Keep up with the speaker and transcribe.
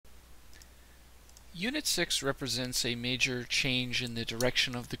Unit 6 represents a major change in the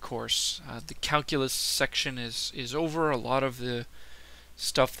direction of the course. The calculus section is over. A lot of the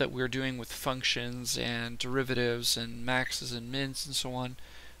stuff that we're doing with functions and derivatives and maxes and mins and so on,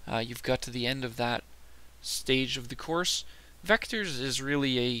 you've got to the end of that stage of the course. Vectors is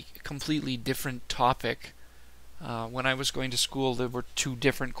really a completely different topic. When I was going to school, there were two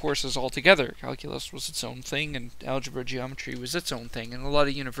different courses altogether. Calculus was its own thing, and algebra geometry was its own thing. In a lot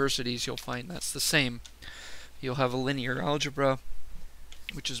of universities, you'll find that's the same. You'll have a linear algebra,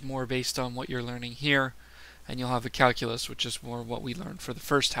 which is more based on what you're learning here, and you'll have a calculus, which is more what we learned for the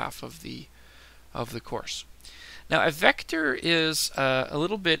first half of the course. Now, a vector is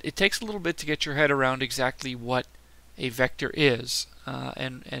it takes a little bit to get your head around exactly what a vector is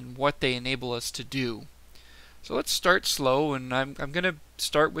and what they enable us to do. So let's start slow, and I'm going to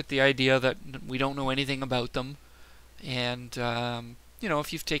start with the idea that we don't know anything about them. And, you know,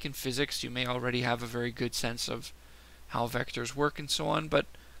 if you've taken physics, you may already have a very good sense of how vectors work and so on. But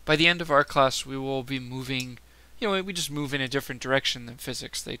by the end of our class, we will be moving, you know, we just move in a different direction than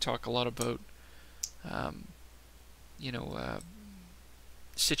physics. They talk a lot about, you know,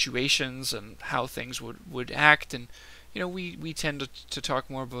 situations and how things would act, and you know, we tend to talk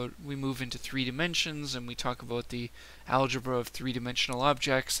more about, we move into 3 dimensions and we talk about the algebra of 3-dimensional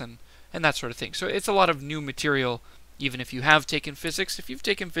objects and that sort of thing. So it's a lot of new material, even if you have taken physics. If you've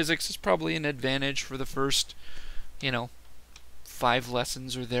taken physics, it's probably an advantage for the first, you know, 5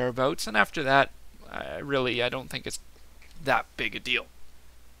 lessons or thereabouts, and after that, I don't think it's that big a deal.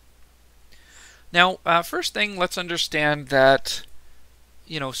 Now, first thing, let's understand that,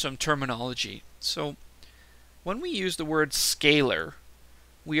 you know, some terminology. So when we use the word scalar,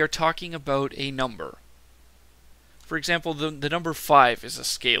 we are talking about a number. For example, the number 5 is a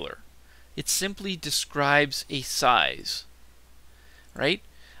scalar. It simply describes a size, right?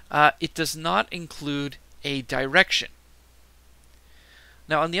 It does not include a direction.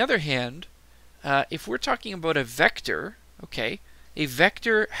 Now, on the other hand, if we're talking about a vector, okay, a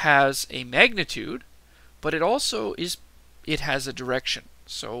vector has a magnitude, but it also has a direction.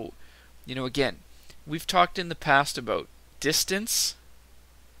 So, you know, again, we've talked in the past about distance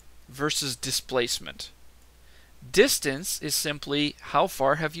versus displacement. Distance is simply how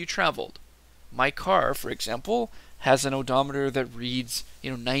far have you traveled. My car, for example, has an odometer that reads,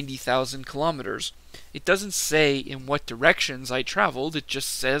 you know, 90,000 kilometers. It doesn't say in what directions I traveled, it just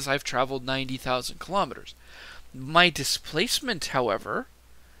says I've traveled 90,000 kilometers. My displacement, however,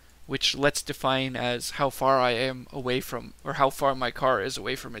 which let's define as how far I am away from, or how far my car is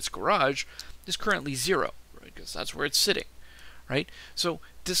away from its garage, is currently 0, right? Because that's where it's sitting, right? So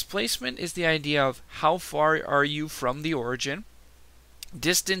displacement is the idea of how far are you from the origin.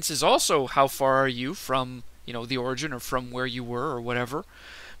 Distance is also how far are you from, you know, the origin or from where you were or whatever.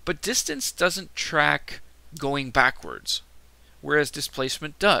 But distance doesn't track going backwards, whereas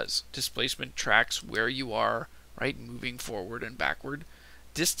displacement does. Displacement tracks where you are, right, moving forward and backward.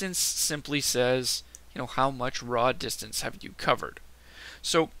 Distance simply says, you know, how much raw distance have you covered.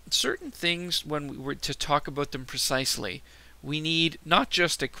 So certain things, when we were to talk about them precisely, we need not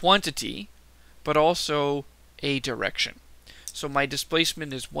just a quantity, but also a direction. So my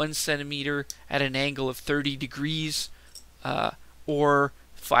displacement is 1 centimeter at an angle of 30 degrees, or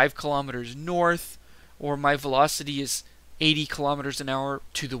 5 kilometers north, or my velocity is 80 kilometers an hour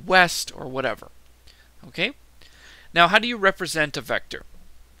to the west, or whatever. Okay? Now, how do you represent a vector?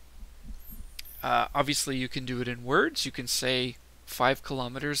 Obviously, you can do it in words. You can say 5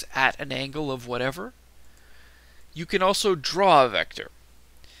 kilometers at an angle of whatever. You can also draw a vector.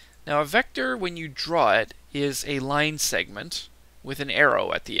 Now, a vector, when you draw it, is a line segment with an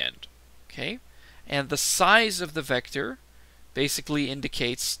arrow at the end. Okay? And the size of the vector basically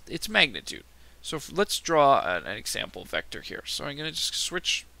indicates its magnitude. So let's draw an example vector here. So I'm going to just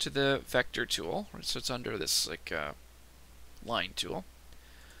switch to the vector tool. So it's under this line tool.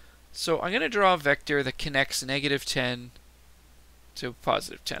 So I'm going to draw a vector that connects -10 to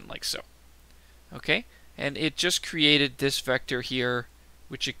 +10, like so. Okay? And it just created this vector here,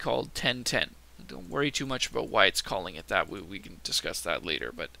 which it called 10, 10. Don't worry too much about why it's calling it that. We can discuss that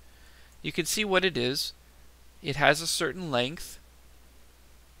later. But you can see what it is. It has a certain length,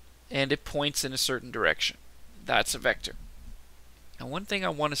 and it points in a certain direction. That's a vector. Now, one thing I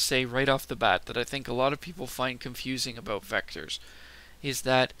want to say right off the bat that I think a lot of people find confusing about vectors is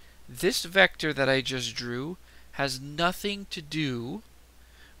that this vector that I just drew has nothing to do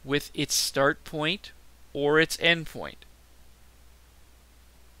with its start point or its end point.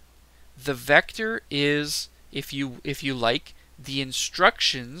 The vector is, if you like, the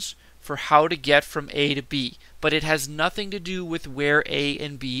instructions for how to get from A to B, but it has nothing to do with where A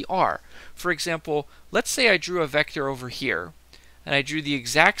and B are. For example, let's say I drew a vector over here, and I drew the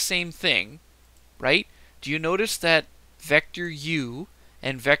exact same thing, right? Do you notice that vector u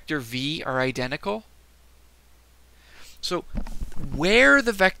and vector v are identical? So where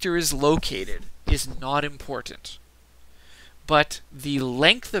the vector is located is not important, but the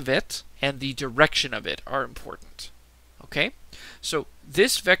length of it and the direction of it are important. Okay? So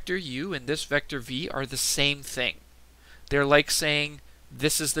this vector u and this vector v are the same thing. They're like saying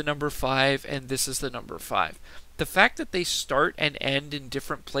this is the number 5 and this is the number 5. The fact that they start and end in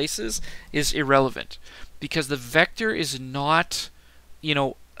different places is irrelevant, because the vector is not,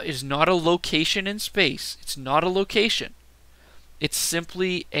 is not a location in space. It's not a location. It's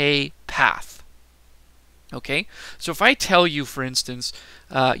simply a path. Okay? So if I tell you, for instance,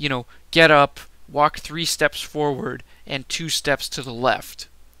 get up, walk 3 steps forward and 2 steps to the left,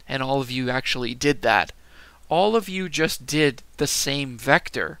 and all of you actually did that, all of you just did the same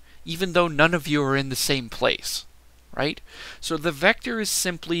vector, even though none of you are in the same place, right? So the vector is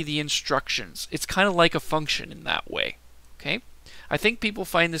simply the instructions. It's kind of like a function in that way, okay? I think people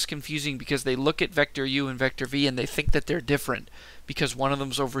find this confusing because they look at vector u and vector v and they think that they're different because one of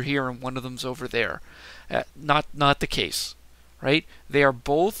them's over here and one of them's over there. Not the case, right? They are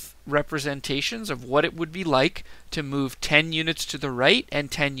both representations of what it would be like to move 10 units to the right and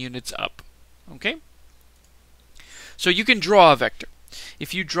 10 units up, okay? So you can draw a vector.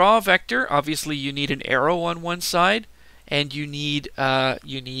 If you draw a vector, obviously you need an arrow on one side, and you need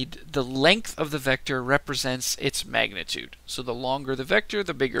the length of the vector represents its magnitude. So the longer the vector,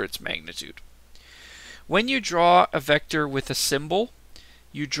 the bigger its magnitude. When you draw a vector with a symbol,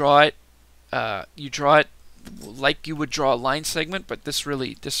 you draw it like you would draw a line segment, but this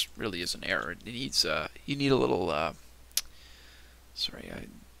really is an error. It needs you need a little sorry, I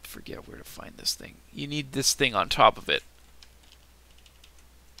forget where to find this thing. You need this thing on top of it.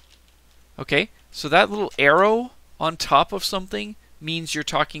 Okay, so that little arrow on top of something means you're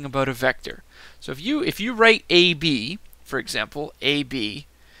talking about a vector. So if you write AB, for example, AB,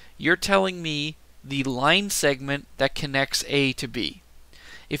 you're telling me the line segment that connects A to B.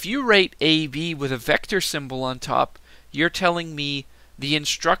 If you write AB with a vector symbol on top, you're telling me the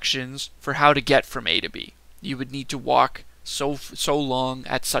instructions for how to get from A to B. You would need to walk so long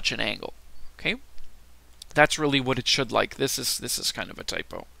at such an angle. Okay, that's really what it should like. This is kind of a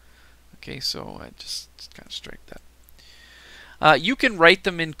typo. Okay, so I just kind of strike that. You can write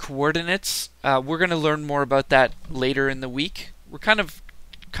them in coordinates. We're going to learn more about that later in the week. We're kind of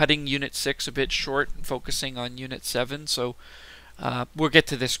cutting Unit 6 a bit short and focusing on Unit 7, so we'll get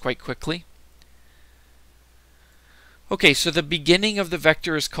to this quite quickly. Okay, so the beginning of the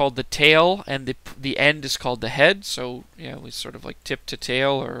vector is called the tail, and the end is called the head. So we sort of like tip to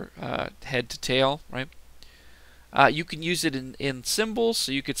tail or head to tail, right? You can use it in symbols,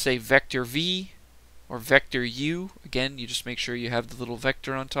 so you could say vector v or vector u. Again, you just make sure you have the little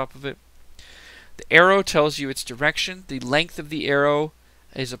vector on top of it. The arrow tells you its direction. The length of the arrow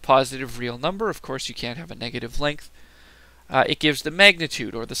is a positive real number. Of course, you can't have a negative length. It gives the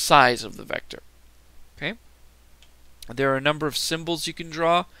magnitude or the size of the vector. Okay. There are a number of symbols you can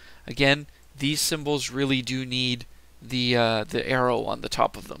draw. Again, these symbols really do need the arrow on the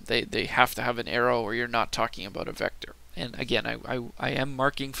top of them. They have to have an arrow, or you're not talking about a vector. And again, I am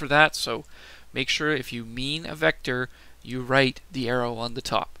marking for that, so make sure if you mean a vector, you write the arrow on the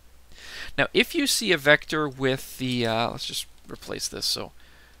top. Now, if you see a vector with the let's just replace this. So,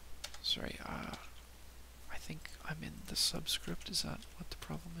 sorry, I think I'm in the subscript. Is that what the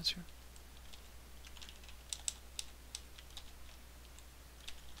problem is here?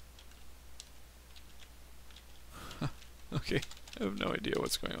 Okay, I have no idea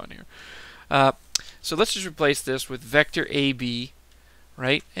what's going on here. So let's just replace this with vector AB,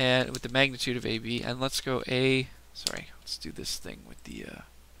 right, and with the magnitude of AB, and let's go let's do this thing with the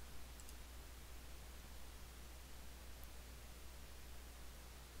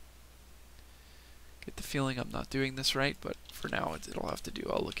get the feeling I'm not doing this right, but for now it'll have to do.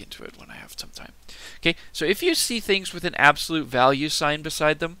 I'll look into it when I have some time. Okay, so if you see things with an absolute value sign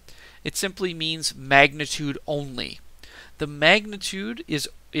beside them, it simply means magnitude only. The magnitude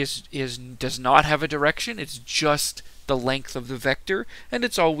does not have a direction. It's just the length of the vector, and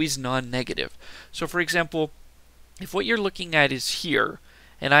it's always non-negative. So for example, if what you're looking at is here,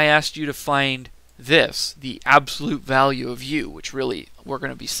 and I asked you to find this, the absolute value of u, which really we're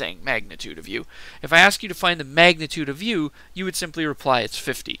going to be saying magnitude of u. If I ask you to find the magnitude of u, you would simply reply it's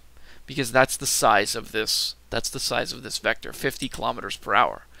 50, because that's the size of this. That's the size of this vector, 50 kilometers per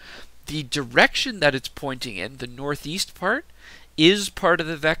hour. The direction that it's pointing in, the northeast part, is part of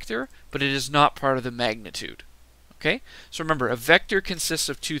the vector, but it is not part of the magnitude. Okay? So remember, a vector consists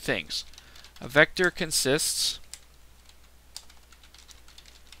of two things. A vector consists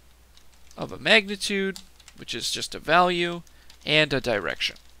of a magnitude, which is just a value, and a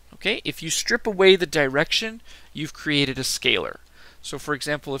direction. Okay? If you strip away the direction, you've created a scalar. So for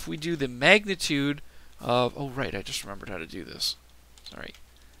example, if we do the magnitude of, oh right, I just remembered how to do this. Sorry.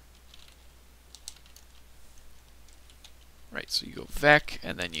 Right, so you go vec,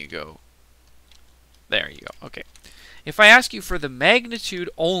 and then you go, there you go, okay. If I ask you for the magnitude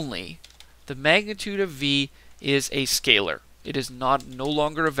only, the magnitude of v is a scalar. It is no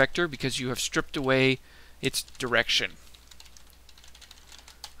longer a vector because you have stripped away its direction.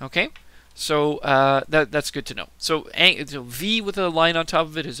 Okay, so that's good to know. So v with a line on top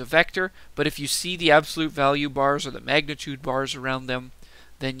of it is a vector, but if you see the absolute value bars or the magnitude bars around them,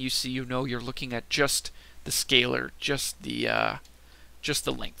 then you know you're looking at just the scalar, just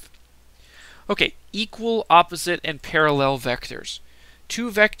the length. Okay, equal, opposite, and parallel vectors. Two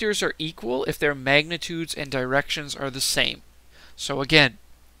vectors are equal if their magnitudes and directions are the same. So again,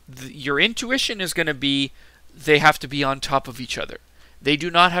 your intuition is going to be they have to be on top of each other. They do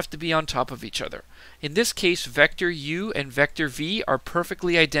not have to be on top of each other. In this case, vector u and vector v are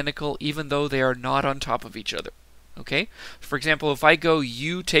perfectly identical even though they are not on top of each other. Okay? For example, if I go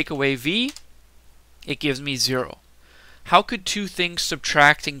u take away v, it gives me 0. How could two things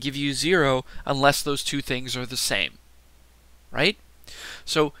subtract and give you 0 unless those two things are the same? Right?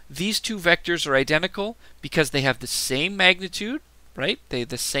 So these two vectors are identical because they have the same magnitude, right? They have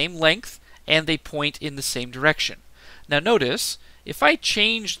the same length, and they point in the same direction. Now notice, if I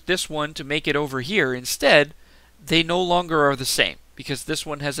change this one to make it over here instead, they no longer are the same because this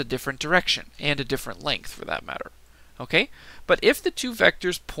one has a different direction and a different length for that matter. Okay? But if the two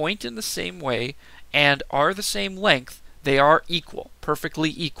vectors point in the same way and are the same length, they are equal,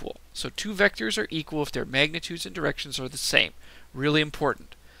 perfectly equal. So two vectors are equal if their magnitudes and directions are the same. Really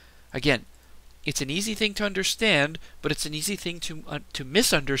important. Again, it's an easy thing to understand, but it's an easy thing to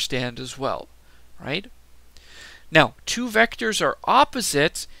misunderstand as well, right? Now, two vectors are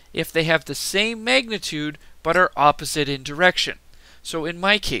opposite if they have the same magnitude but are opposite in direction. So in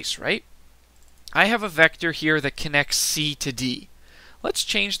my case, right, I have a vector here that connects C to D. Let's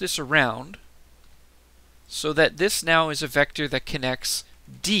change this around so that this now is a vector that connects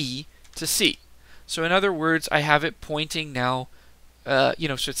D to C. So in other words, I have it pointing now, so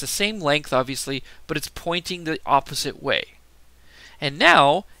it's the same length obviously, but it's pointing the opposite way. And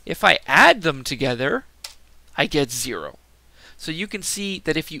now, if I add them together, I get 0. So you can see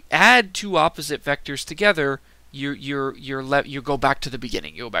that if you add two opposite vectors together, you go back to the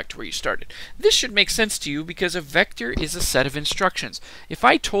beginning. You go back to where you started. This should make sense to you because a vector is a set of instructions. If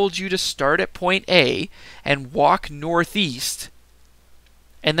I told you to start at point A and walk northeast,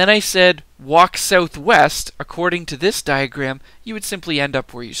 and then I said walk southwest according to this diagram, you would simply end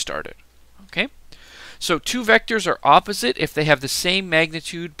up where you started. Okay? So two vectors are opposite if they have the same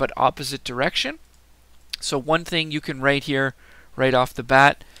magnitude but opposite direction. So one thing you can write here right off the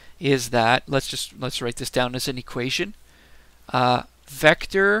bat is that, let's write this down as an equation.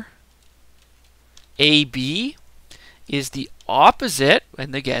 Vector AB is the opposite,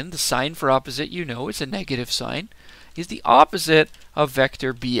 and again, the sign for opposite, you know, it's a negative sign, is the opposite of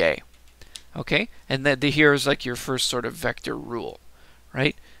vector BA. Okay? And that here is like your first sort of vector rule,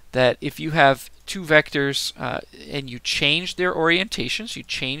 right? That if you have two vectors and you change their orientations, you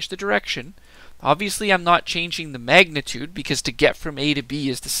change the direction. Obviously, I'm not changing the magnitude because to get from A to B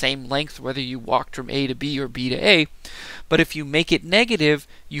is the same length whether you walked from A to B or B to A. But if you make it negative,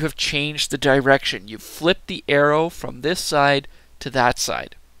 you have changed the direction. You've flipped the arrow from this side to that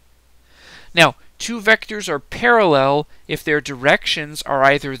side. Now, two vectors are parallel if their directions are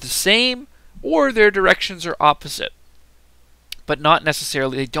either the same or their directions are opposite. But not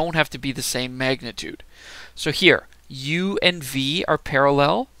necessarily, they don't have to be the same magnitude. So here, U and V are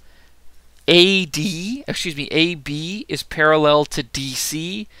parallel. AB is parallel to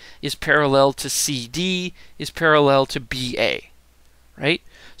DC, is parallel to CD, is parallel to BA, right?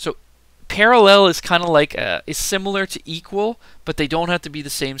 So parallel is kind of like is similar to equal, but they don't have to be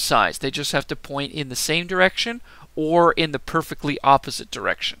the same size. They just have to point in the same direction or in the perfectly opposite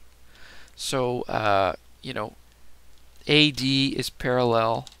direction. So AD is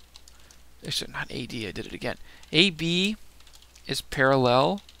parallel. Actually, not AD. I did it again. AB is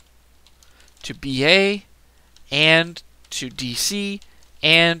parallel to BA and to DC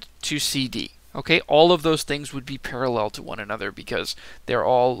and to CD. Okay, all of those things would be parallel to one another because they're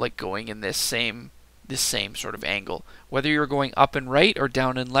all like going in this same sort of angle. Whether you're going up and right or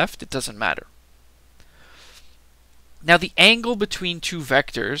down and left, it doesn't matter. Now the angle between two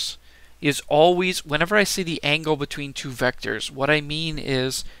vectors is always, whenever I say the angle between two vectors, what I mean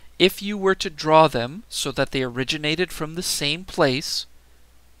is if you were to draw them so that they originated from the same place,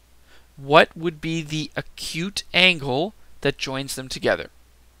 what would be the acute angle that joins them together?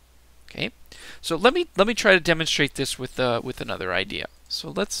 Okay, so let me try to demonstrate this with another idea. So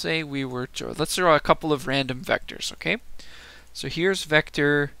let's say we were to, let's draw a couple of random vectors. Okay, so here's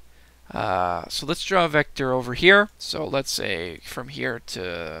vector. So let's draw a vector over here. So let's say from here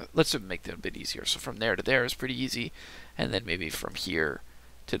to, let's make that a bit easier. So from there to there is pretty easy, and then maybe from here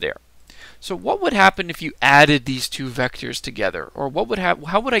to there. So what would happen if you added these two vectors together? Or what would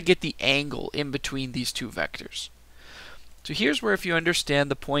how would I get the angle in between these two vectors? So here's where, if you understand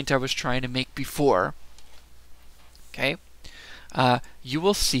the point I was trying to make before, okay, you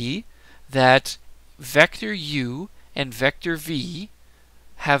will see that vector u and vector v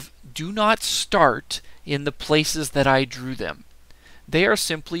do not start in the places that I drew them. They are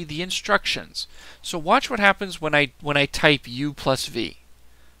simply the instructions. So watch what happens when I type u plus v.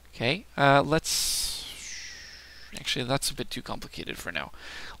 Okay, actually that's a bit too complicated for now.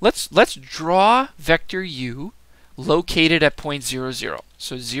 Let's draw vector u located at point 0, 0.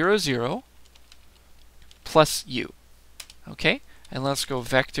 So 0, 0 plus u. Okay, and let's go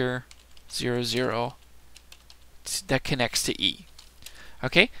vector 0, 0 that connects to e.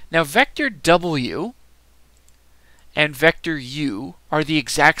 Okay, now vector w and vector u are the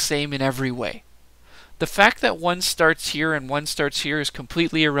exact same in every way. The fact that one starts here and one starts here is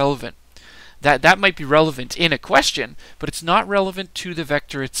completely irrelevant. That might be relevant in a question, but it's not relevant to the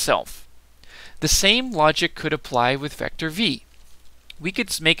vector itself. The same logic could apply with vector v. We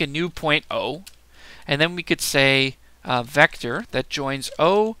could make a new point O, and then we could say vector that joins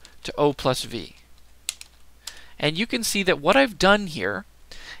O to O plus v. And you can see that what I've done here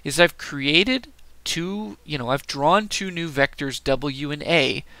is I've created I've drawn two new vectors w and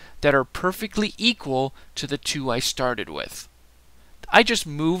a that are perfectly equal to the two I started with. I just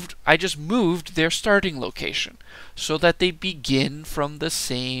moved their starting location so that they begin from the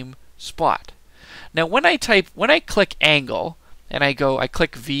same spot. Now when I click angle and I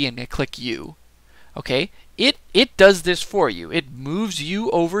click V and I click U, okay, it does this for you. It moves you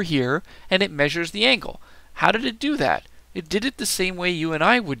over here and it measures the angle. How did it do that? It did it the same way you and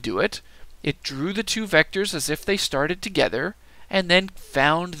I would do it. It drew the two vectors as if they started together and then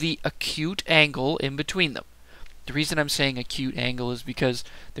found the acute angle in between them. The reason I'm saying acute angle is because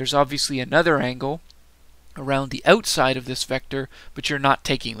there's obviously another angle around the outside of this vector, but you're not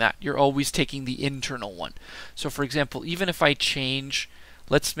taking that. You're always taking the internal one. So for example, even if I change,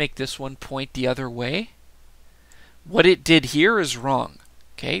 let's make this one point the other way, what it did here is wrong.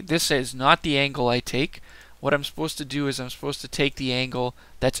 Okay, this is not the angle I take. What I'm supposed to do is I'm supposed to take the angle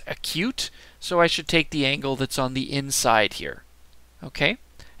that's acute, so I should take the angle that's on the inside here. Okay,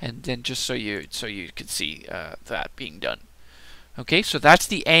 and then just so you can see that being done. Okay, so that's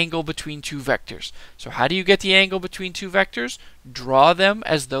the angle between two vectors. So how do you get the angle between two vectors? Draw them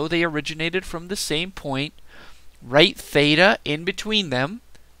as though they originated from the same point. Write theta in between them,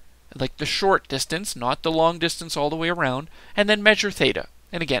 like the short distance, not the long distance all the way around, and then measure theta.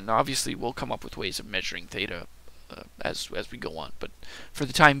 And again, obviously we'll come up with ways of measuring theta as we go on, but for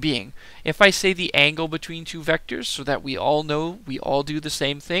the time being, if I say the angle between two vectors so that we all know we all do the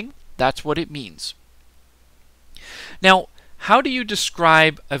same thing, that's what it means. Now, how do you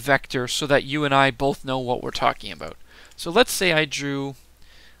describe a vector so that you and I both know what we're talking about? So let's say I drew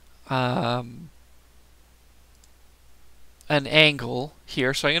an angle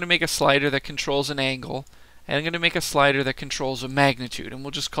here. So I'm going to make a slider that controls an angle, and I'm going to make a slider that controls a magnitude, and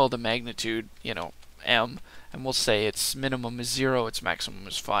we'll just call the magnitude, m, and we'll say its minimum is 0, its maximum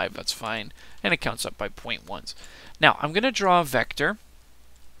is 5, that's fine, and it counts up by 0.1s. Now, I'm going to draw a vector,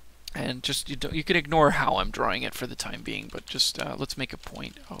 and just you can ignore how I'm drawing it for the time being, but just let's make a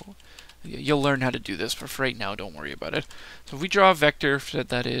point. Oh, you'll learn how to do this, but for right now, don't worry about it. So if we draw a vector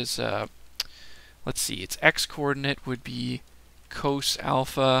that is, let's see, its x-coordinate would be cos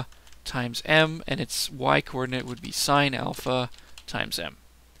alpha times m, and its y-coordinate would be sine alpha times m.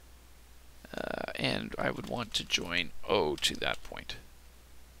 And I would want to join O to that point.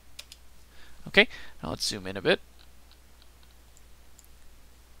 Okay, now let's zoom in a bit.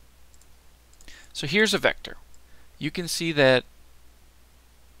 So here's a vector. You can see that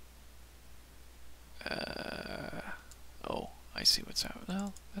oh, I see what's out.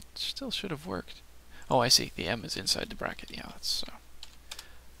 Well, that still should have worked. Oh, I see. The m is inside the bracket. Yeah, that's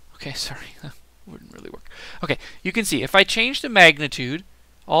okay, sorry. Wouldn't really work. Okay, you can see if I change the magnitude,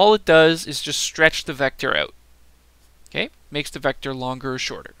 all it does is just stretch the vector out. Okay, makes the vector longer or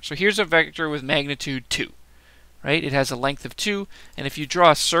shorter. So here's a vector with magnitude 2. right? It has a length of 2, and if you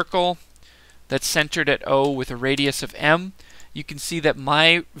draw a circle that's centered at O with a radius of m, you can see that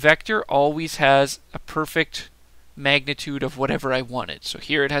my vector always has a perfect magnitude of whatever I wanted. So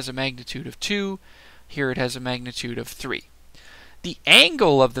here it has a magnitude of 2, here it has a magnitude of 3. The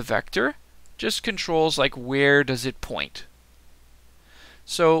angle of the vector just controls like where does it point.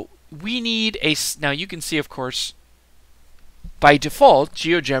 So we need a, now you can see of course by default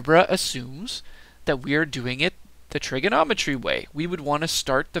GeoGebra assumes that we are doing it the trigonometry way. We would want to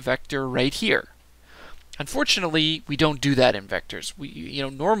start the vector right here. Unfortunately, we don't do that in vectors.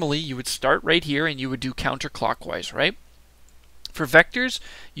 Normally you would start right here and you would do counterclockwise, right? For vectors,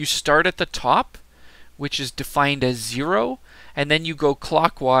 you start at the top, which is defined as 0, and then you go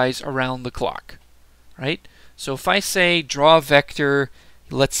clockwise around the clock, right? So if I say draw a vector,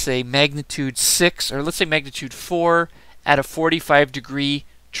 let's say magnitude 6, or let's say magnitude 4 at a 45-degree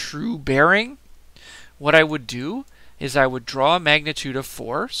true bearing, what I would do is I would draw a magnitude of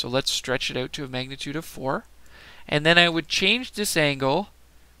 4, so let's stretch it out to a magnitude of 4, and then I would change this angle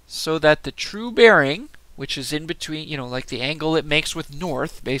so that the true bearing, which is in between, like the angle it makes with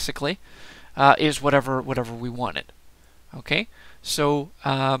north, basically, is whatever we wanted. Okay, so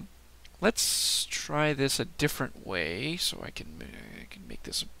let's try this a different way so I can make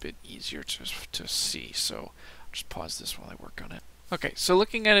this a bit easier to see. So I'll just pause this while I work on it. Okay, so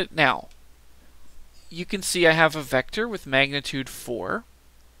looking at it now, you can see I have a vector with magnitude 4.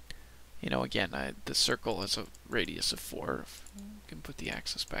 Again, the circle has a radius of 4. You can put the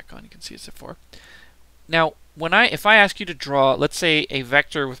axis back on, you can see it's at 4. Now, if I ask you to draw, let's say, a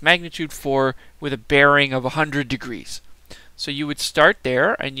vector with magnitude 4 with a bearing of 100 degrees. So you would start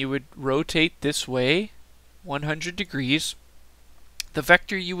there and you would rotate this way 100 degrees. The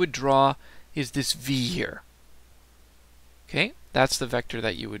vector you would draw is this V here. Okay, that's the vector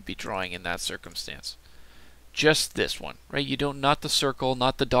that you would be drawing in that circumstance. Just this one, right? Not the circle,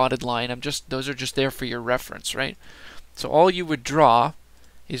 not the dotted line. Those are just there for your reference, right? So all you would draw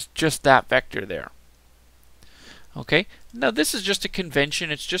is just that vector there. Okay, now this is just a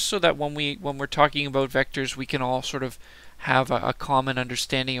convention. It's just so that when we're talking about vectors, we can all sort of have a common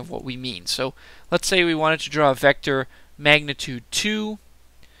understanding of what we mean. So let's say we wanted to draw a vector magnitude 2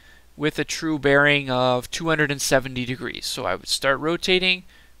 with a true bearing of 270 degrees. So I would start rotating.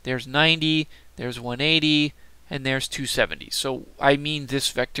 There's 90, there's 180, and there's 270. So I mean this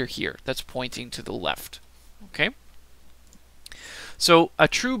vector here that's pointing to the left. Okay, so a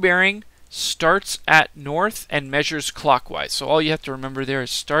true bearing starts at north and measures clockwise. So all you have to remember there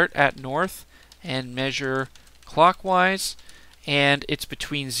is start at north and measure clockwise, and it's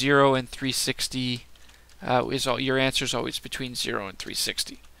between 0 and 360. Your answer is always between 0 and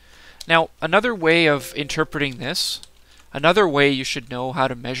 360. Now, another way of interpreting this, another way you should know how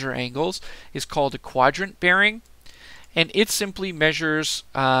to measure angles, is called a quadrant bearing, and it simply measures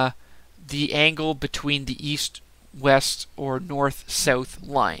the angle between the east, west, or north-south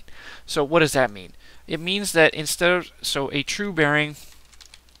line. So what does that mean? It means that instead of, so a true bearing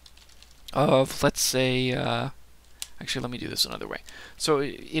of, let's say, actually let me do this another way. So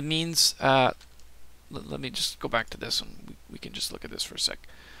it means, let me just go back to this and we can just look at this for a sec.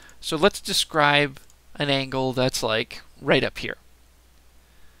 So let's describe an angle that's like right up here.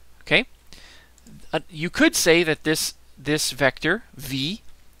 Okay? You could say that this vector, V,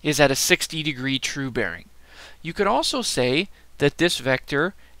 is at a 60-degree true bearing. You could also say that this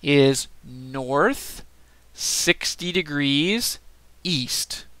vector is north 60 degrees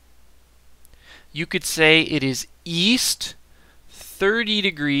east. You could say it is east 30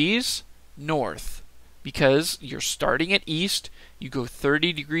 degrees north, because you're starting at east, you go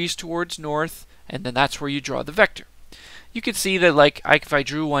 30 degrees towards north, and then that's where you draw the vector. You could see that, like, if I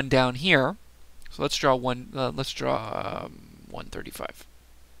drew one down here, so let's draw 135.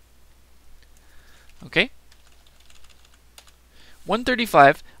 Okay?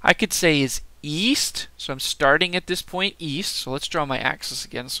 135, I could say is east, so I'm starting at this point east. So let's draw my axis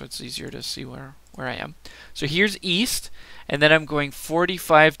again so it's easier to see where I am. So here's east, and then I'm going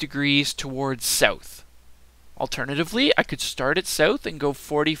 45 degrees towards south. Alternatively, I could start at south and go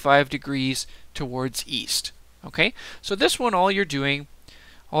 45 degrees towards east. Okay, so this one, all you're doing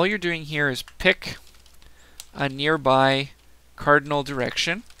here is pick a nearby cardinal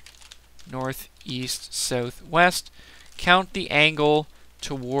direction, north, east, south, west, count the angle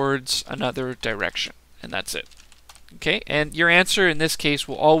towards another direction, and that's it. Okay, and your answer in this case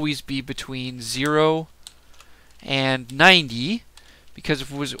will always be between 0 and 90, because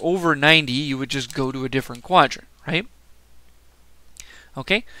if it was over 90, you would just go to a different quadrant, right?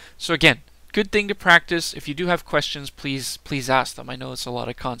 Okay, so again, good thing to practice. If you do have questions, please ask them. I know it's a lot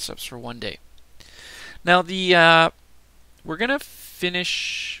of concepts for one day. Now we're gonna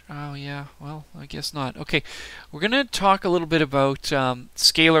finish. Oh yeah, well I guess not. Okay, we're gonna talk a little bit about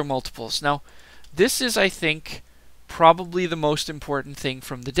scalar multiples. Now, this is, I think, probably the most important thing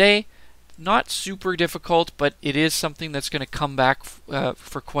from the day. Not super difficult, but it is something that's going to come back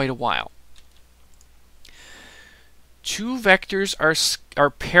for quite a while. Two vectors are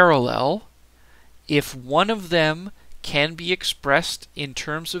parallel if one of them can be expressed in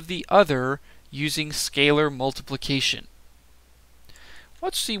terms of the other using scalar multiplication.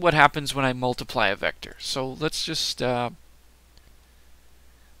 Let's see what happens when I multiply a vector. So let's just actually,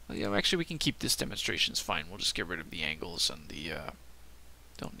 we can keep this demonstrations fine. We'll just get rid of the angles and the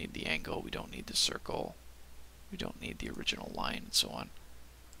don't need the angle, we don't need the circle, we don't need the original line, and so on.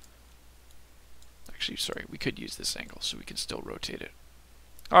 Actually, sorry, we could use this angle, so we can still rotate it.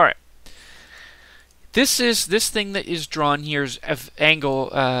 All right. This thing that is drawn here is angle.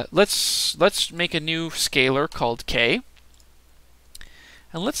 Let's make a new scalar called k,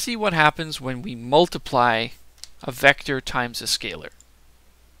 and let's see what happens when we multiply a vector times a scalar.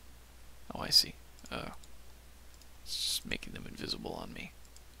 Oh, I see. It's just making them invisible on me.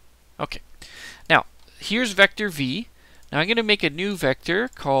 Okay. Now, here's vector v. Now I'm going to make a new vector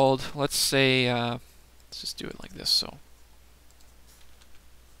called, let's say, let's just do it like this. So,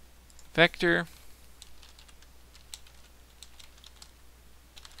 vector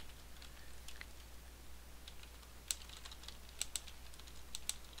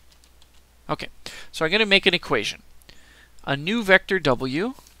okay. So I'm going to make an equation. A new vector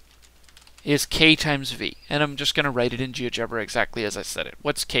w is k times v, and I'm just going to write it in GeoGebra exactly as I said it.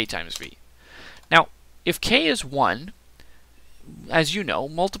 What's k times v? Now, if k is 1, as you know,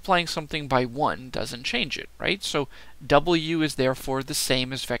 multiplying something by 1 doesn't change it, right? So w is therefore the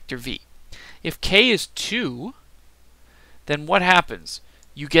same as vector v. If k is 2, then what happens?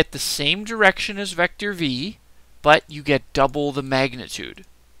 You get the same direction as vector v, but you get double the magnitude.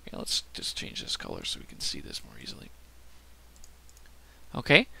 Okay, let's just change this color so we can see this more easily.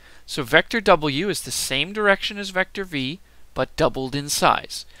 Okay, so vector w is the same direction as vector v, but doubled in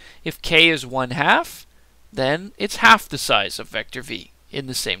size. If k is 1/2, then it's half the size of vector v in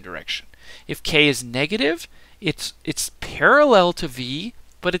the same direction. If k is negative, it's parallel to v,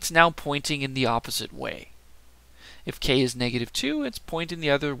 but it's now pointing in the opposite way. If k is -2, it's pointing the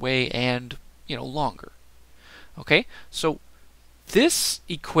other way and, longer. Okay, so this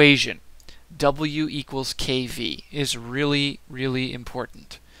equation, w equals kv, is really, really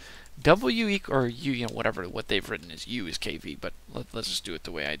important. W equals, or u, whatever, what they've written is u is kv, but let's just do it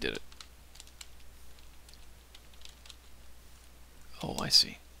the way I did it. Oh, I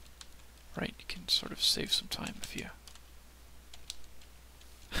see. Right, you can sort of save some time if you...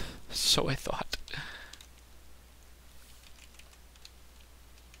 So I thought.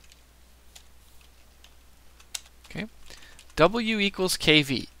 Okay. W equals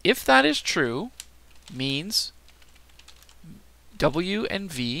kv. If that is true, means w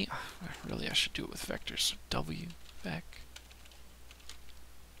and v... Really, I should do it with vectors. So w vec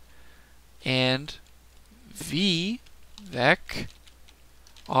and v vec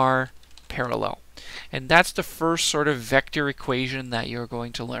are parallel. And that's the first sort of vector equation that you're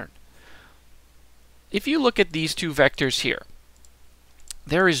going to learn. If you look at these two vectors here,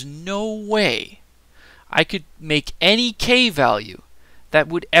 there is no way I could make any k value that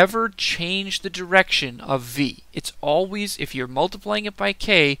would ever change the direction of v. It's always, if you're multiplying it by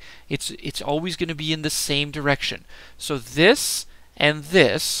k, it's always going to be in the same direction. So this and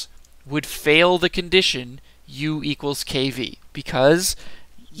this would fail the condition u equals kv because,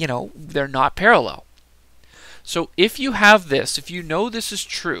 they're not parallel. So if you have this, if you know this is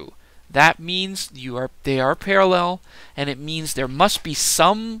true, that means they are parallel, and it means there must be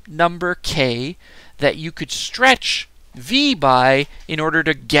some number k that you could stretch v by in order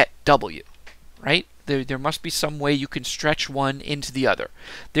to get w, right? There must be some way you can stretch one into the other.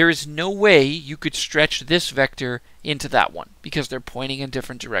 There is no way you could stretch this vector into that one because they're pointing in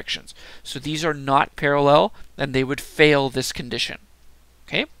different directions. So these are not parallel, and they would fail this condition.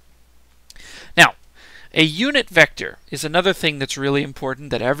 Okay? Now, a unit vector is another thing that's really important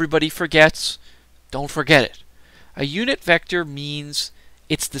that everybody forgets. Don't forget it. A unit vector means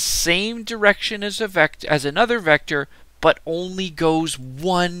it's the same direction as another vector, but only goes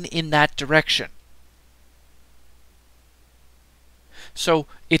one in that direction. So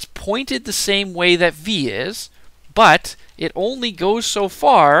it's pointed the same way that v is, but it only goes so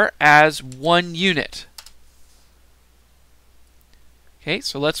far as one unit. Okay,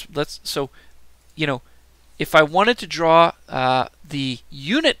 so if I wanted to draw the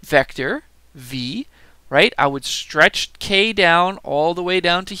unit vector v, right, I would stretch k down all the way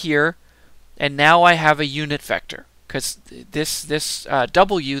down to here, And now I have a unit vector, because this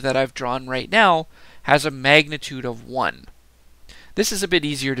W that I've drawn right now has a magnitude of 1. This is a bit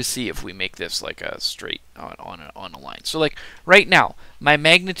easier to see if we make this like a straight on a line. So like right now, my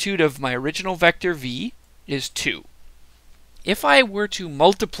magnitude of my original vector v is 2. If I were to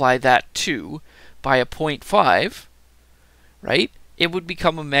multiply that 2 by a 0.5, right, it would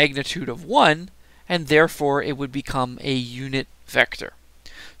become a magnitude of 1, and therefore it would become a unit vector.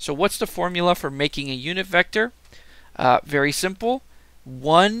 So what's the formula for making a unit vector? Very simple.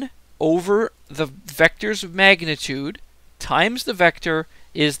 1 over the vector's magnitude times the vector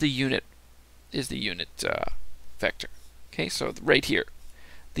is the unit vector. Okay, so right here,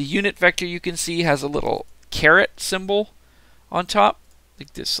 the unit vector you can see has a little caret symbol on top,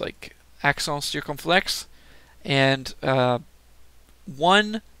 like this, like accent circumflex, and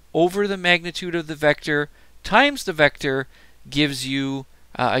 1 over the magnitude of the vector times the vector gives you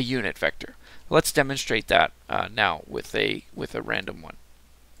a unit vector. Let's demonstrate that now with a random one.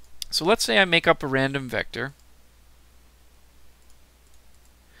 So let's say I make up a random vector,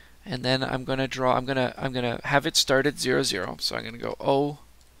 and then I'm going to draw. I'm gonna have it start at 0, 0. So I'm going to go O.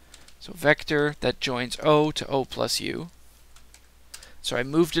 So vector that joins O to O plus U. So I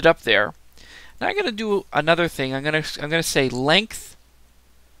moved it up there. Now I'm going to do another thing. I'm going to say length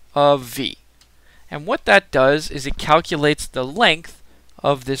of v, and what that does is it calculates the length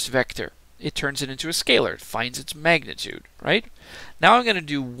of this vector. It turns it into a scalar. It finds its magnitude, right? Now I'm going to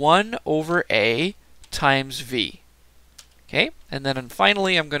do 1 over a times v. Okay, and then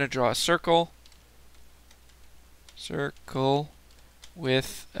finally I'm going to draw a circle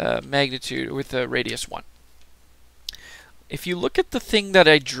with magnitude, with a radius 1. If you look at the thing that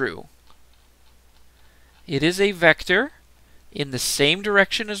I drew, it is a vector in the same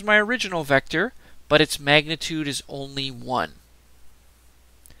direction as my original vector, but its magnitude is only 1.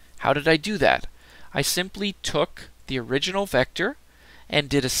 How did I do that? I simply took the original vector and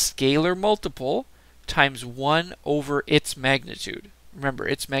did a scalar multiple times 1 over its magnitude. Remember,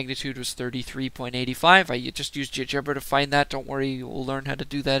 its magnitude was 33.85. I just used GeoGebra to find that. Don't worry, we'll learn how to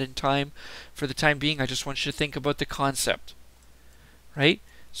do that in time. For the time being, I just want you to think about the concept. Right?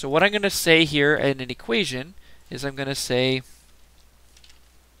 So what I'm going to say here in an equation is I'm going to say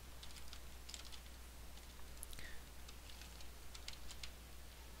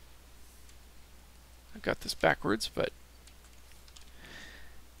I've got this backwards, but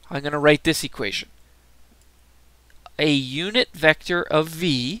I'm going to write this equation. A unit vector of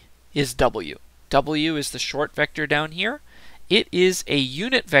v is w. W is the short vector down here. It is a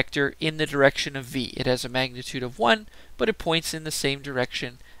unit vector in the direction of v. It has a magnitude of 1, but it points in the same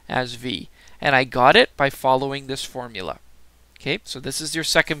direction as v. And I got it by following this formula. Okay, so this is your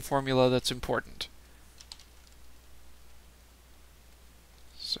second formula that's important.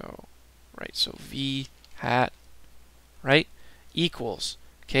 So, right, so v hat, right, equals,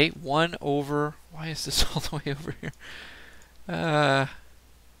 okay, 1 over, why is this all the way over here?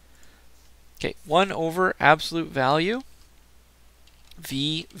 Okay, 1 over absolute value,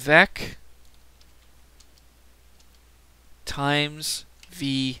 v vec times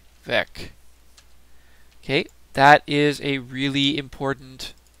v vec. Okay, that is a really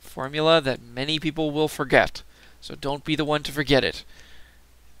important formula that many people will forget. So don't be the one to forget it.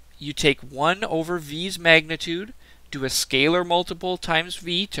 You take 1 over v's magnitude, do a scalar multiple times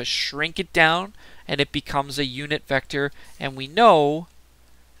v to shrink it down, and it becomes a unit vector. And we know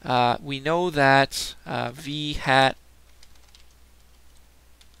that v hat,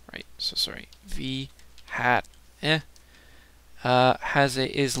 right? So sorry, v hat is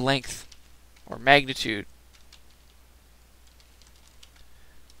length or magnitude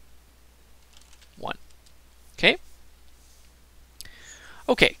 1. Okay.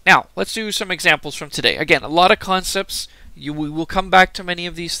 Okay, now let's do some examples from today. Again, a lot of concepts. We will come back to many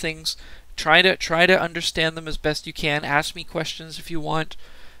of these things. Try to understand them as best you can. Ask me questions if you want.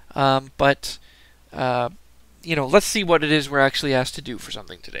 But you know, let's see what it is we're actually asked to do for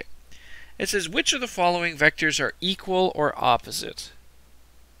something today. It says, which of the following vectors are equal or opposite?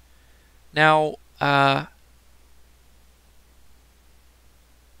 Now,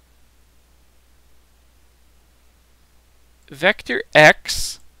 vector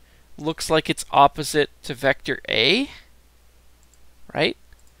x looks like it's opposite to vector a, right?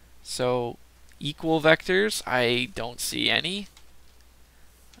 So equal vectors, I don't see any.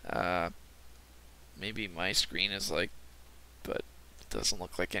 Maybe my screen is like, but it doesn't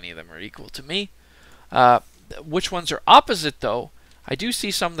look like any of them are equal to me. Which ones are opposite though? I do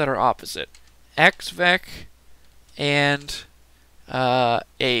see some that are opposite. X vec and a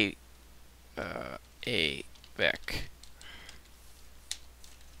vec.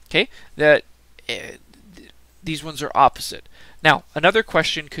 Okay, that These ones are opposite. Now, another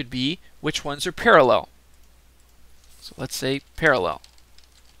question could be, which ones are parallel? So let's say parallel.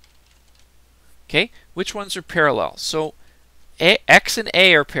 Okay, which ones are parallel? So X and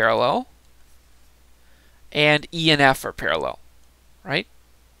A are parallel, and E and F are parallel, right?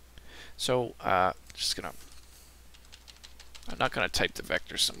 So I'm not gonna type the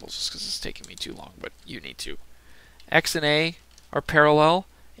vector symbols just because it's taking me too long, but you need to. X and A are parallel,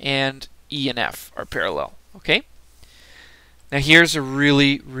 and E and F are parallel. Okay. Now here's a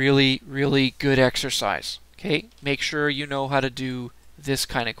really good exercise. Okay, make sure you know how to do this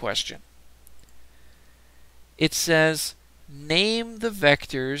kind of question. It says, name the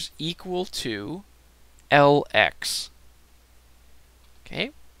vectors equal to Lx.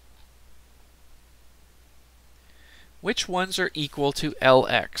 Okay. Which ones are equal to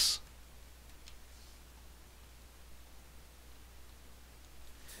Lx?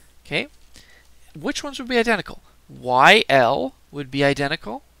 Okay. Which ones would be identical? YL would be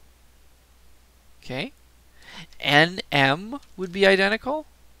identical. Okay. NM would be identical.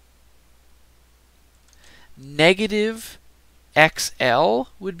 Negative XL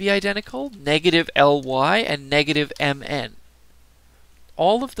would be identical. Negative LY and negative MN.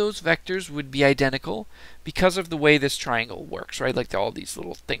 All of those vectors would be identical because of the way this triangle works, right? Like all these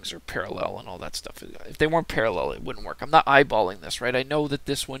little things are parallel and all that stuff. If they weren't parallel, it wouldn't work. I'm not eyeballing this, right? I know that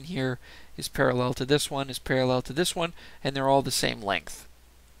this one here is parallel to this one, is parallel to this one, and they're all the same length.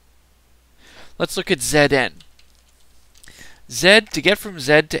 Let's look at Zn. Z, to get from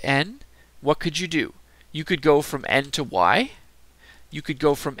Z to N, what could you do? You could go from N to Y. You could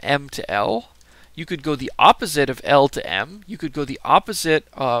go from M to L. You could go the opposite of L to M. You could go the opposite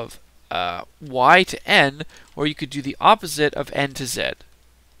of Y to N, or you could do the opposite of N to Z.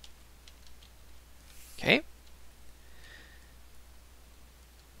 Okay?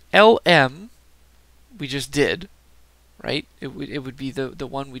 LM, we just did, right? It would be the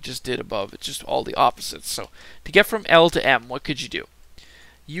one we just did above. It's just all the opposites. So to get from L to M, what could you do?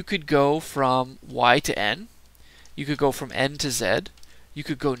 You could go from Y to N. You could go from N to Z. You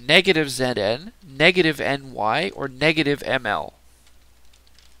could go negative Zn, negative Ny, or negative ML.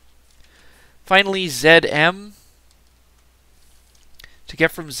 Finally, Zm. To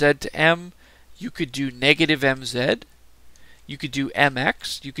get from Z to M, you could do negative Mz. You could do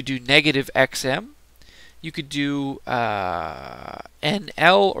Mx. You could do negative Xm. You could do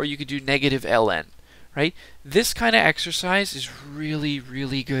NL, or you could do negative Ln. Right? This kind of exercise is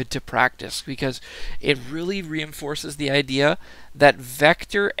really good to practice because it really reinforces the idea that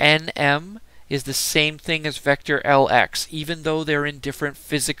vector nm is the same thing as vector Lx. Even though they're in different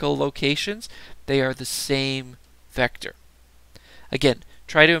physical locations, they are the same vector. Again,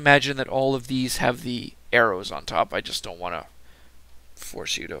 try to imagine that all of these have the arrows on top. I just don't want to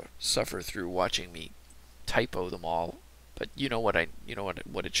force you to suffer through watching me typo them all, but you know what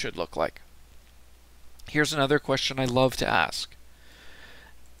it should look like. Here's another question I love to ask.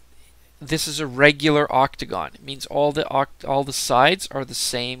 This is a regular octagon. It means all the sides are the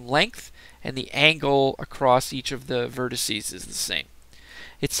same length and the angle across each of the vertices is the same.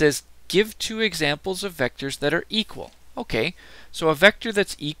 It says, give two examples of vectors that are equal. Okay, so a vector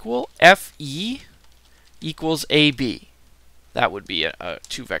that's equal, FE equals AB. That would be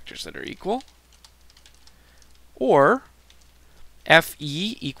two vectors that are equal. Or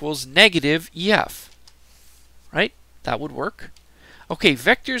FE equals negative EF. Right? That would work. Okay,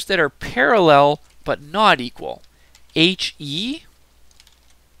 vectors that are parallel but not equal. HE.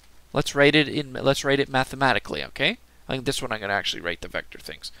 Let's write it mathematically, okay? I think this one I'm going to actually write the vector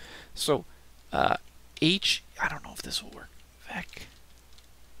things. So I don't know if this will work. Vec.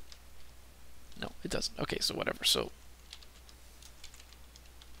 No, it doesn't. Okay, so whatever. So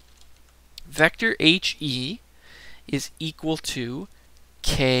vector HE is equal to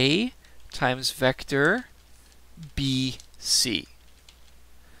K times vector BC.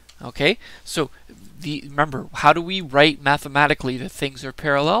 Okay, so remember, how do we write mathematically that things are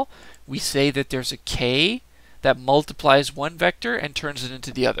parallel? We say that there's a K that multiplies one vector and turns it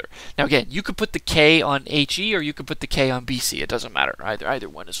into the other. Now again, you could put the K on HE or you could put the K on BC. It doesn't matter. Either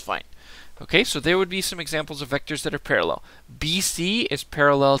one is fine. Okay, so there would be some examples of vectors that are parallel. BC is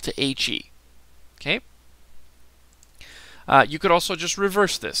parallel to HE. Okay. You could also just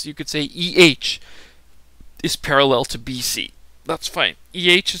reverse this. You could say EH is parallel to BC. That's fine.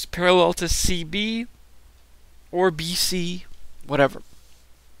 EH is parallel to CB or BC, whatever.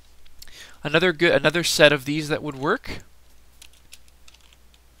 Another set of these that would work.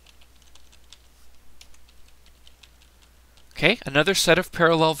 Okay, another set of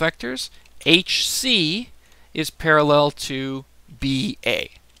parallel vectors. HC is parallel to BA,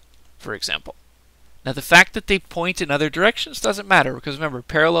 for example. Now the fact that they point in other directions doesn't matter, because remember,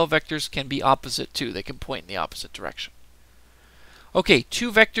 parallel vectors can be opposite too. They can point in the opposite direction. Okay,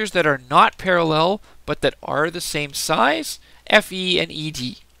 two vectors that are not parallel but that are the same size, FE and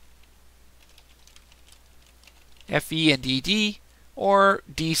ED. FE and ED, or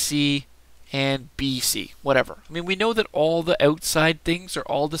DC and BC, whatever. I mean, we know that all the outside things are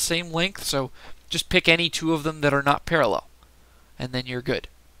all the same length, so just pick any two of them that are not parallel, and then you're good.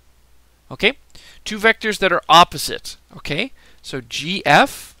 Okay? Two vectors that are opposite. Okay? So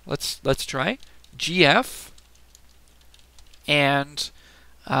GF, let's try. GF and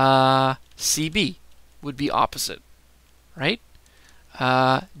CB would be opposite, right?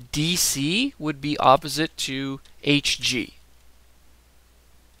 DC would be opposite to HG.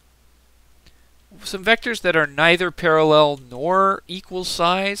 Some vectors that are neither parallel nor equal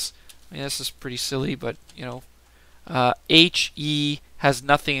size. I mean, this is pretty silly, but you know, HE has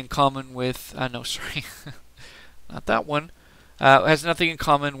nothing in common with no, sorry, not that one. Has nothing in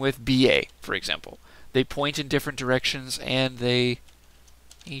common with BA, for example. They point in different directions, and they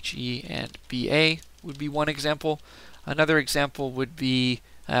HE and BA would be one example. Another example would be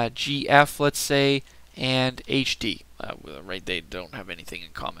GF, let's say, and HD. Right, they don't have anything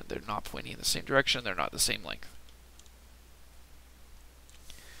in common. They're not pointing in the same direction. They're not the same length.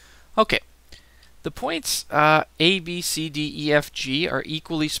 Okay. The points A, B, C, D, E, F, G are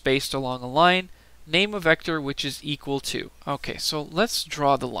equally spaced along a line. Name a vector which is equal to. Okay, so let's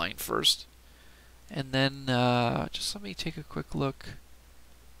draw the line first. And then just let me take a quick look.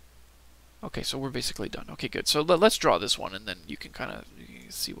 Okay, so we're basically done. Okay, good. So let's draw this one, and then you can kind of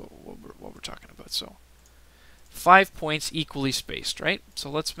see what we're talking about. So 5 points equally spaced, right? So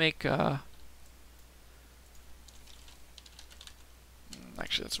let's make...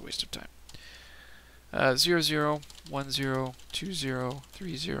 actually, that's a waste of time. 0, 0, 1, 0, 2, 0,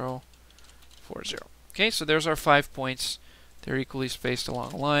 3, 0, 4, 0. Okay, so there's our 5 points. They're equally spaced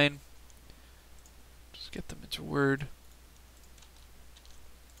along a line. Just get them into Word.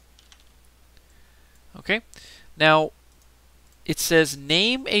 Okay, now it says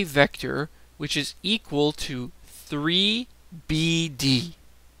name a vector which is equal to 3BD.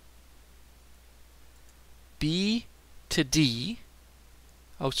 B to D.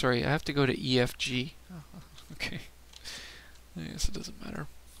 Oh, sorry, I have to go to EFG. Oh, okay. I guess it doesn't matter.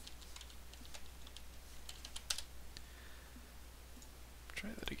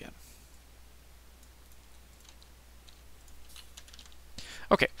 Try that again.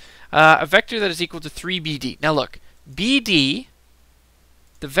 Okay. A vector that is equal to 3BD. Now look, BD,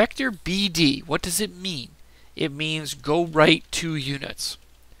 the vector BD, what does it mean? It means go right 2 units.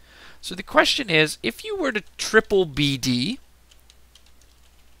 So the question is, if you were to triple BD,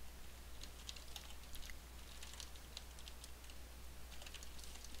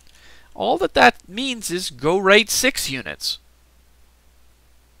 all that means is go right 6 units.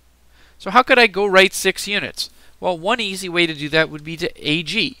 So how could I go right 6 units? Well, one easy way to do that would be to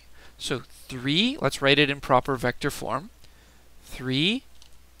AG. So 3, let's write it in proper vector form. 3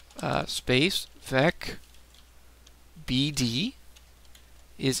 space vec BD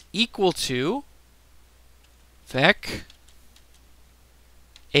is equal to vec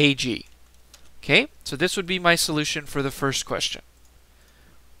AG. Okay, so this would be my solution for the first question.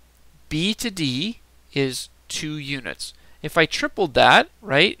 B to D is 2 units. If I tripled that,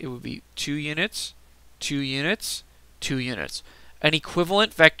 right, it would be 2 units, 2 units, 2 units. An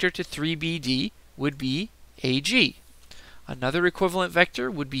equivalent vector to 3BD would be AG. Another equivalent vector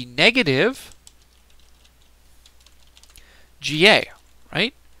would be negative GA,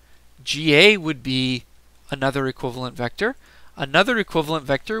 right? GA would be another equivalent vector. Another equivalent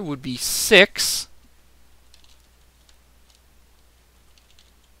vector would be 6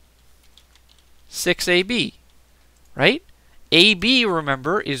 6AB, right? AB,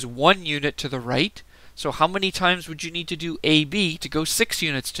 remember, is 1 unit to the right. So how many times would you need to do AB to go 6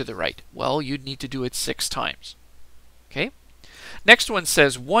 units to the right? Well, you'd need to do it 6 times. Okay? Next one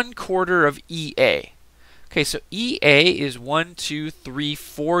says 1/4 of EA. Okay, so EA is 1, 2, 3,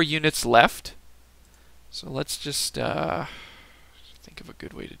 4 units left. So let's just think of a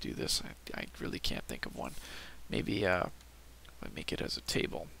good way to do this. I really can't think of one. Maybe I make it as a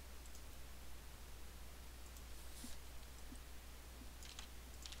table.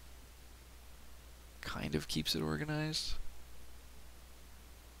 Kind of keeps it organized.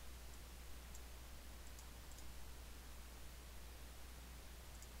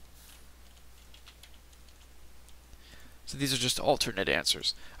 So these are just alternate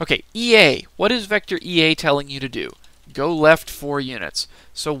answers. Okay, EA. What is vector EA telling you to do? Go left 4 units.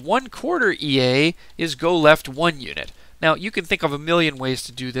 So 1/4 EA is go left 1 unit. Now you can think of a million ways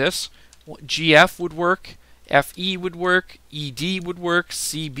to do this. GF would work, FE would work, ED would work,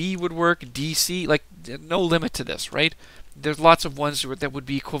 CB would work, DC, like no limit to this, right? There's lots of ones that would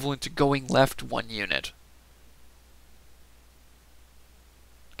be equivalent to going left 1 unit.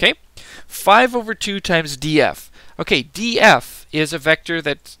 Okay, 5 over 2 times df. Okay, df is a vector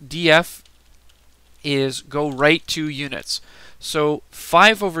that df is go right 2 units. So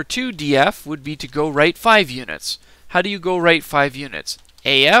 5 over 2 df would be to go right 5 units. How do you go right 5 units?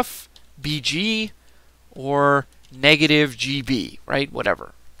 AF, BG, or negative GB, right?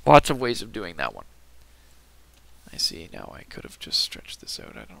 Whatever. Lots of ways of doing that one. I see. Now I could have just stretched this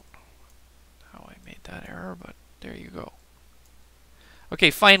out. I don't know how I made that error, but there you go. Okay,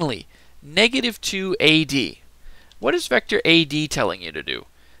 finally, negative 2 AD. What is vector AD telling you to do?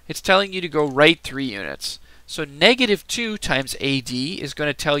 It's telling you to go right 3 units. So negative 2 times AD is going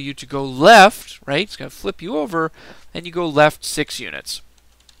to tell you to go left, right? It's going to flip you over, and you go left 6 units.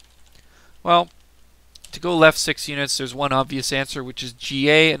 Well, to go left 6 units, there's one obvious answer, which is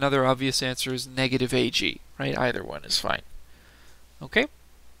GA. Another obvious answer is negative AG, right? Either one is fine. Okay?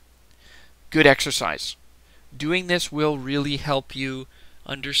 Good exercise. Doing this will really help you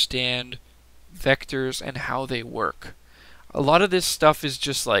understand vectors and how they work. A lot of this stuff is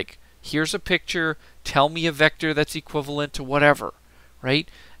just like, here's a picture, tell me a vector that's equivalent to whatever, right?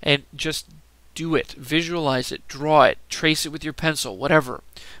 And just do it, visualize it, draw it, trace it with your pencil, whatever.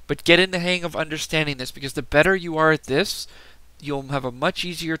 But get in the hang of understanding this, because the better you are at this, you'll have a much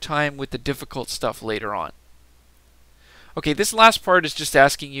easier time with the difficult stuff later on. Okay, this last part is just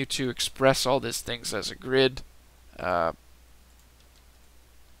asking you to express all these things as a grid. What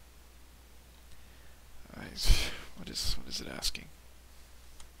is it asking?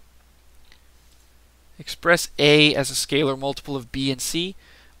 Express A as a scalar multiple of B and C.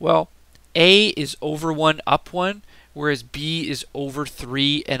 Well, A is over 1 up 1, whereas B is over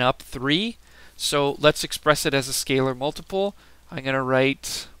 3 and up 3. So let's express it as a scalar multiple. I'm going to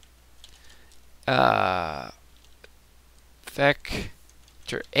write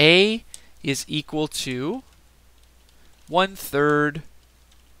vector A is equal to 1/3.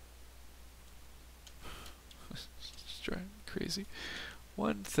 It's driving me crazy.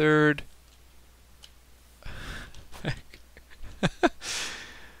 1/3.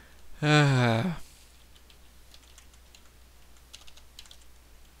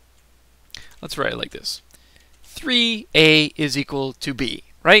 Let's write it like this. 3A is equal to B,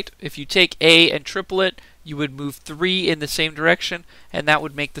 right? If you take A and triple it, you would move 3 in the same direction, and that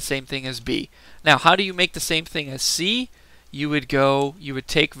would make the same thing as B. Now, how do you make the same thing as C? You would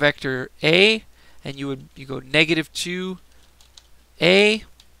take vector A, and you go negative 2A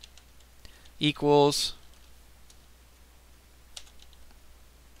equals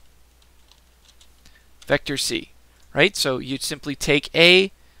vector C, right? So you'd simply take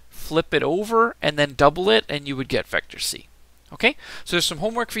A, flip it over, and then double it, and you would get vector C. Okay, so there's some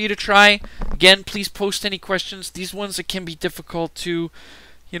homework for you to try. Again, please post any questions. These ones, it can be difficult to,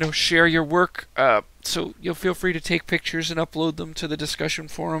 share your work. So you'll feel free to take pictures and upload them to the discussion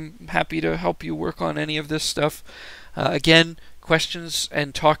forum. I'm happy to help you work on any of this stuff. Again, questions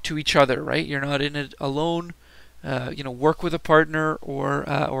and talk to each other, right? You're not in it alone. Work with a partner,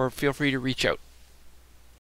 or feel free to reach out.